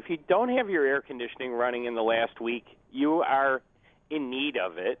conditioning. If you don't have your air conditioning running in the last week, you are in need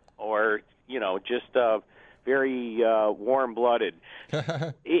of it, or, just very warm-blooded.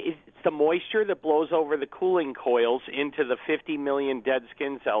 It's the moisture that blows over the cooling coils into the 50 million dead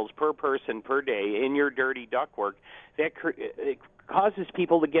skin cells per person per day in your dirty ductwork that it causes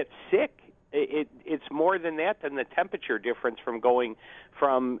people to get sick. It's more than that, than the temperature difference from going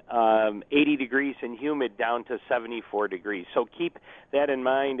from 80 degrees and humid down to 74 degrees. So keep that in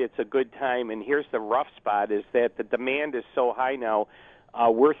mind. It's a good time. And here's the rough spot, is that the demand is so high now,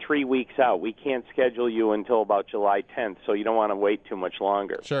 we're 3 weeks out. We can't schedule you until about July 10th, so you don't want to wait too much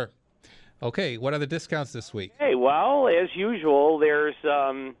longer. Sure. Okay, what are the discounts this week? Hey, well, as usual, there's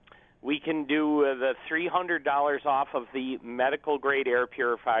we can do the $300 off of the medical grade air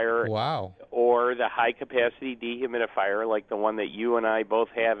purifier. Wow. Or the high capacity dehumidifier, like the one that you and I both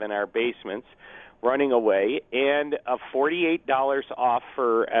have in our basements, running away, and a $48 off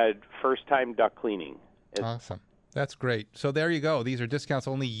for first time duct cleaning. Awesome. That's great. So there you go. These are discounts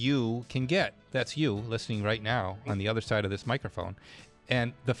only you can get. That's you listening right now on the other side of this microphone.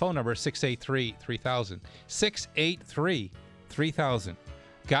 And the phone number is 683-3000. 683-3000.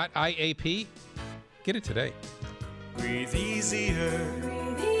 Got IAP? Get it today. Breathe easier.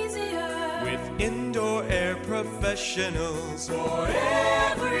 Breathe easier. With indoor air professionals. For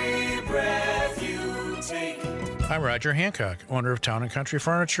every breath you take. I'm Roger Hancock, owner of Town & Country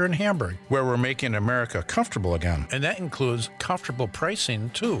Furniture in Hamburg, where we're making America comfortable again. And that includes comfortable pricing,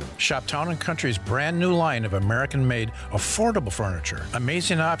 too. Shop Town & Country's brand new line of American-made affordable furniture.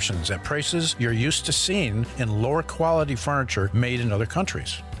 Amazing options at prices you're used to seeing in lower quality furniture made in other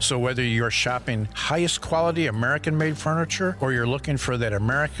countries. So whether you're shopping highest quality American-made furniture or you're looking for that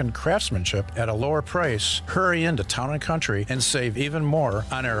American craftsmanship at a lower price, hurry into Town & Country and save even more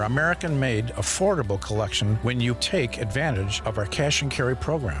on our American-made affordable collection when you take advantage of our cash and carry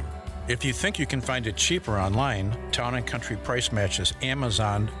program. If you think you can find it cheaper online, Town & Country price matches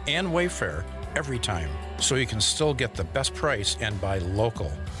Amazon and Wayfair every time, so you can still get the best price and buy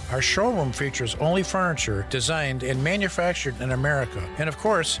local. Our showroom features only furniture designed and manufactured in America. And of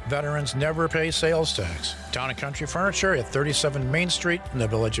course, veterans never pay sales tax. Town & Country Furniture at 37 Main Street in the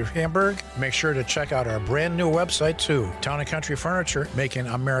village of Hamburg. Make sure to check out our brand new website too. Town & Country Furniture, making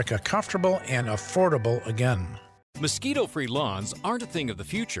America comfortable and affordable again. Mosquito-free lawns aren't a thing of the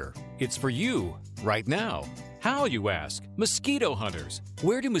future. It's for you, right now. How, you ask? Mosquito hunters.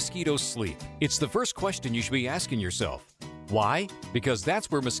 Where do mosquitoes sleep? It's the first question you should be asking yourself. Why? Because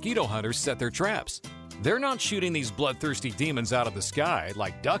that's where mosquito hunters set their traps. They're not shooting these bloodthirsty demons out of the sky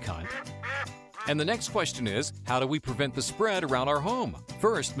like duck hunt. And the next question is, how do we prevent the spread around our home?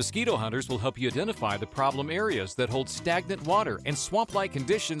 First, mosquito hunters will help you identify the problem areas that hold stagnant water and swamp-like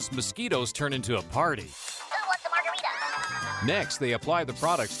conditions mosquitoes turn into a party. Next, they apply the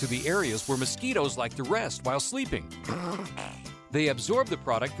products to the areas where mosquitoes like to rest while sleeping. They absorb the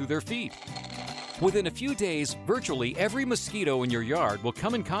product through their feet. Within a few days, virtually every mosquito in your yard will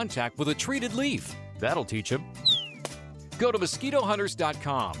come in contact with a treated leaf. That'll teach them. Go to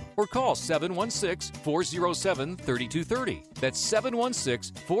mosquitohunters.com or call 716-407-3230. That's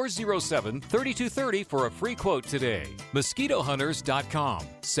 716-407-3230 for a free quote today. Mosquitohunters.com,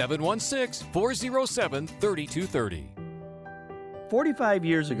 716-407-3230. 45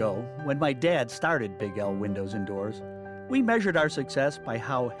 years ago, when my dad started Big L Windows and Doors, we measured our success by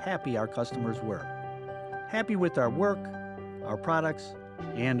how happy our customers were. Happy with our work, our products,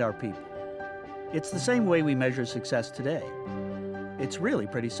 and our people. It's the same way we measure success today. It's really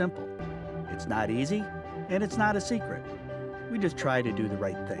pretty simple. It's not easy, and it's not a secret. We just try to do the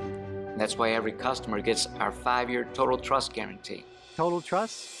right thing. That's why every customer gets our 5-year Total Trust Guarantee. Total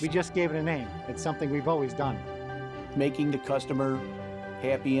Trust? We just gave it a name. It's something we've always done. Making the customer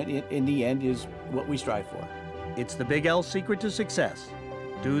happy in the end is what we strive for. It's the Big L secret to success.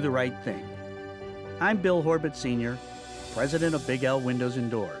 Do the right thing. I'm Bill Horbett Sr., president of Big L Windows and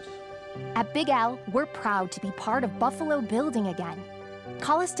Doors. At Big L, we're proud to be part of Buffalo building again.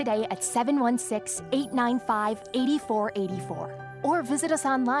 Call us today at 716-895-8484 or visit us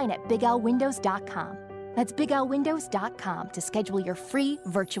online at biglwindows.com. That's biglwindows.com to schedule your free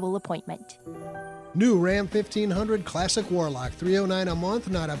virtual appointment. New Ram 1500 Classic Warlock, $309 a month,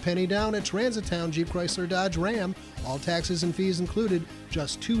 not a penny down at Transitown Jeep Chrysler Dodge Ram. All taxes and fees included,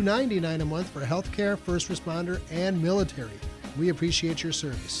 just $299 a month for healthcare, first responder, and military. We appreciate your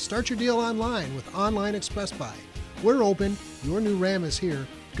service. Start your deal online with Online Express Buy. We're open. Your new Ram is here.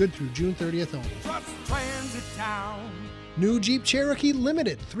 Good through June 30th only. Transit Town. New Jeep Cherokee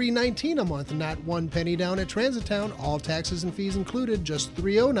Limited, $319 a month, not 1 penny down at Transitown. All taxes and fees included, just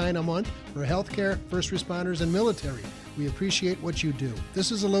 $309 a month for healthcare, first responders, and military. We appreciate what you do. This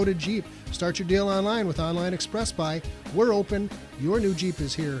is a loaded Jeep. Start your deal online with Online Express Buy. We're open. Your new Jeep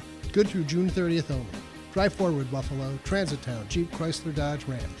is here. Good through June 30th only. Drive forward, Buffalo. Transitown, Jeep, Chrysler, Dodge,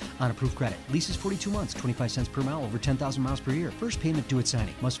 Ram. On approved credit. Leases 42 months, 25 cents per mile over 10,000 miles per year. First payment due at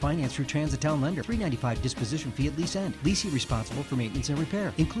signing. Must finance through Transitown lender. $395 disposition fee at lease end. Leasee responsible for maintenance and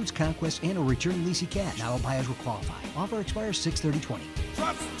repair. Includes conquest and or returning leasee cash. Now buyers will qualify. Offer expires 6/30/20.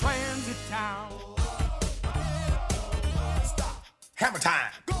 Trust Transit Town. Hammer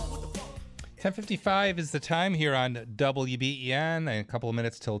time. 10:55 is the time here on WBEN. A couple of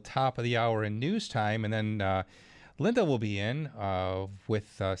minutes till top of the hour in news time. And then Linda will be in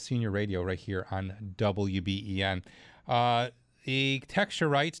with Senior Radio right here on WBEN. The texture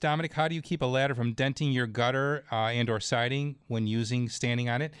writes, Dominic, how do you keep a ladder from denting your gutter and or siding when standing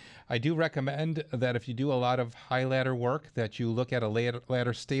on it? I do recommend that if you do a lot of high ladder work that you look at a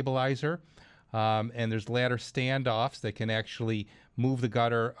ladder stabilizer. And there's ladder standoffs that can actually move the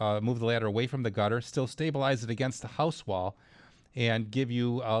ladder away from the gutter, still stabilize it against the house wall, and give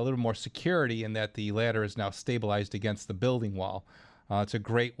you a little more security in that the ladder is now stabilized against the building wall. It's a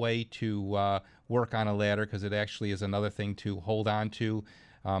great way to work on a ladder because it actually is another thing to hold on to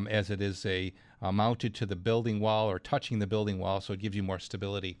as it is mounted to the building wall or touching the building wall, so it gives you more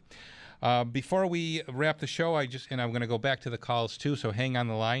stability. Before we wrap the show, I'm going to go back to the calls too, so hang on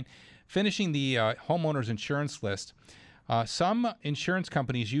the line. Finishing the homeowner's insurance list, some insurance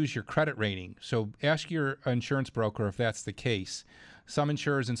companies use your credit rating, so ask your insurance broker if that's the case. Some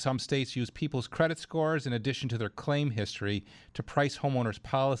insurers in some states use people's credit scores in addition to their claim history to price homeowners'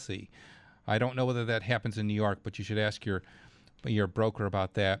 policy. I don't know whether that happens in New York, but you should ask your broker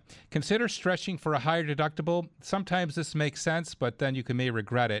about that. Consider stretching for a higher deductible. Sometimes this makes sense, but then you may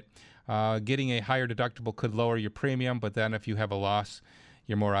regret it. Getting a higher deductible could lower your premium, but then if you have a loss,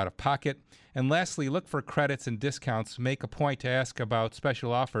 you're more out of pocket. And lastly, look for credits and discounts. Make a point to ask about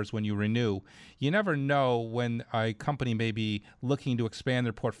special offers when you renew. You never know when a company may be looking to expand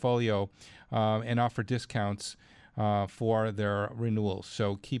their portfolio and offer discounts for their renewals.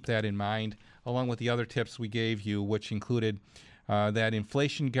 So keep that in mind, along with the other tips we gave you, which included that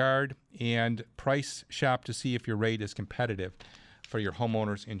inflation guard and price shop to see if your rate is competitive for your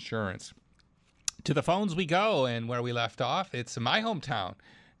homeowner's insurance. To the phones we go, and where we left off, it's my hometown,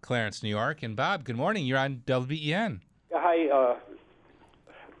 Clarence, New York. And Bob, good morning. You're on WBEN. Hi,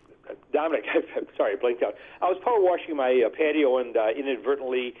 Dominic. I'm sorry, I blanked out. I was power washing my patio and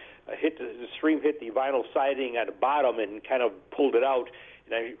inadvertently the stream hit the vinyl siding at the bottom and kind of pulled it out.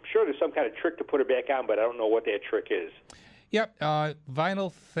 And I'm sure there's some kind of trick to put it back on, but I don't know what that trick is. Yep.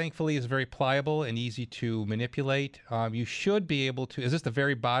 Vinyl, thankfully, is very pliable and easy to manipulate. You should be able to. Is this the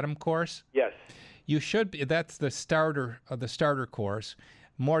very bottom course? Yes. You should be. That's the starter course.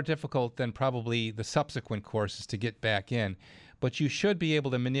 More difficult than probably the subsequent courses to get back in. But you should be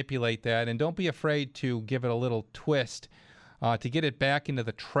able to manipulate that, and don't be afraid to give it a little twist to get it back into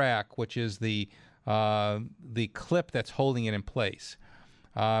the track, which is the clip that's holding it in place.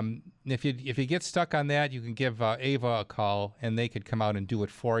 If you get stuck on that, you can give Ava a call, and they could come out and do it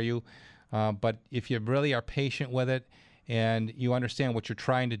for you. But if you really are patient with it and you understand what you're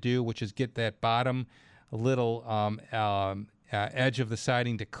trying to do, which is get that bottom little edge of the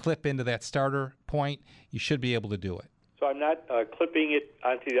siding to clip into that starter point, you should be able to do it. So I'm not clipping it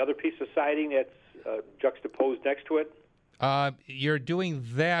onto the other piece of siding that's juxtaposed next to it? You're doing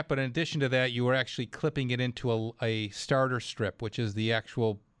that, but in addition to that, you are actually clipping it into a starter strip, which is the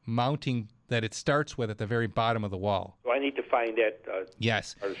actual mounting that it starts with at the very bottom of the wall. So I need to find that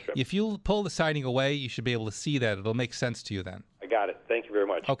yes. starter strip. If you pull the siding away, you should be able to see that. It'll make sense to you then. I got it. Thank you very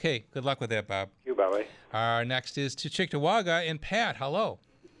much. Okay. Good luck with that, Bob. Thank you. Bye-bye. Our next is to Cheektowaga, and Pat. Hello.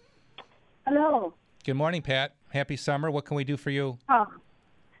 Hello. Good morning, Pat. Happy summer. What can we do for you? I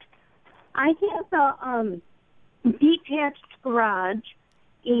have a detached garage,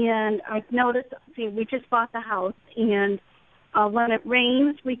 and I've noticed, we just bought the house, and when it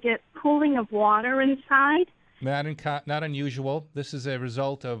rains, we get pooling of water inside. Not unusual. This is a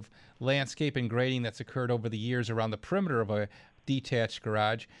result of landscape and grading that's occurred over the years around the perimeter of a detached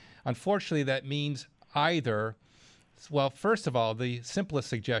garage. Unfortunately, that means either, well, first of all, the simplest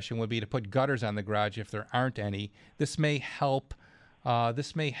suggestion would be to put gutters on the garage if there aren't any. This may help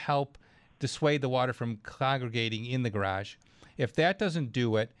dissuade the water from congregating in the garage. If that doesn't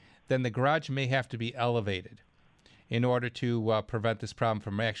do it, then the garage may have to be elevated in order to prevent this problem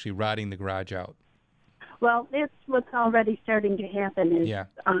from actually rotting the garage out. Well, that's what's already starting to happen is Yeah.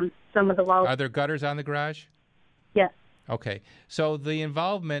 Some of the walls. Are there gutters on the garage? Yes. Okay. So the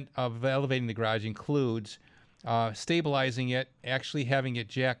involvement of elevating the garage includes stabilizing it, actually having it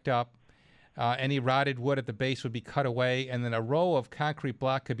jacked up. Any rotted wood at the base would be cut away, and then a row of concrete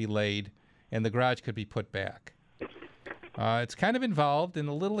block could be laid, and the garage could be put back. It's kind of involved and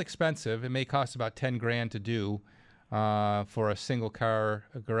a little expensive. It may cost about $10,000 to do for a single-car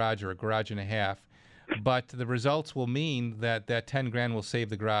garage or a garage and a half. But the results will mean that $10,000 will save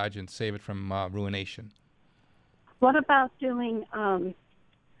the garage and save it from ruination. What about doing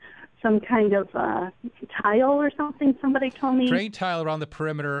some kind of tile or something? Somebody told me. Drain tile around the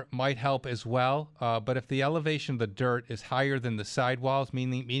perimeter might help as well, but if the elevation of the dirt is higher than the sidewalls,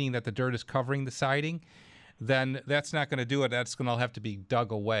 meaning that the dirt is covering the siding, then that's not going to do it. That's going to have to be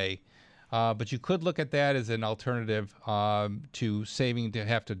dug away. But you could look at that as an alternative to saving to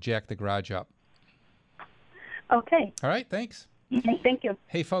have to jack the garage up. Okay. All right, thanks. Okay, thank you.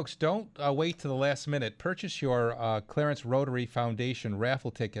 Hey, folks, don't wait to the last minute. Purchase your Clarence Rotary Foundation raffle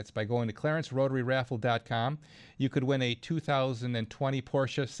tickets by going to clarencerotaryraffle.com. You could win a 2020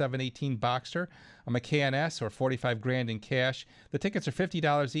 Porsche 718 Boxster, a Macan S, or $45,000 in cash. The tickets are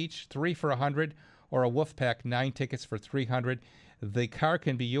 $50 each, 3 for $100, or a Wolf Pack, 9 tickets for $300. The car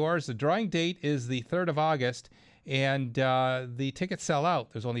can be yours. The drawing date is the 3rd of August, and the tickets sell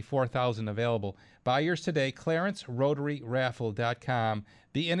out. There's only 4,000 available. Buy yours today, clarencerotaryraffle.com.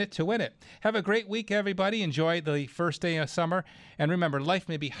 Be in it to win it. Have a great week, everybody. Enjoy the first day of summer. And remember, life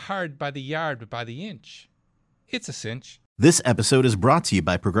may be hard by the yard, but by the inch, it's a cinch. This episode is brought to you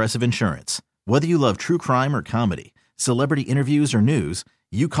by Progressive Insurance. Whether you love true crime or comedy, celebrity interviews or news,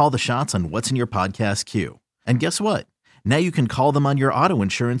 you call the shots on what's in your podcast queue. And guess what? Now you can call them on your auto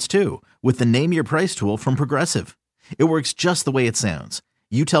insurance too with the Name Your Price tool from Progressive. It works just the way it sounds.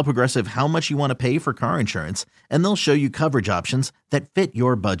 You tell Progressive how much you want to pay for car insurance, and they'll show you coverage options that fit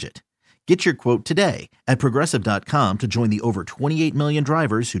your budget. Get your quote today at Progressive.com to join the over 28 million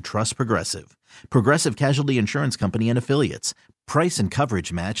drivers who trust Progressive. Progressive Casualty Insurance Company and Affiliates. Price and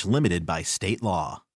coverage match limited by state law.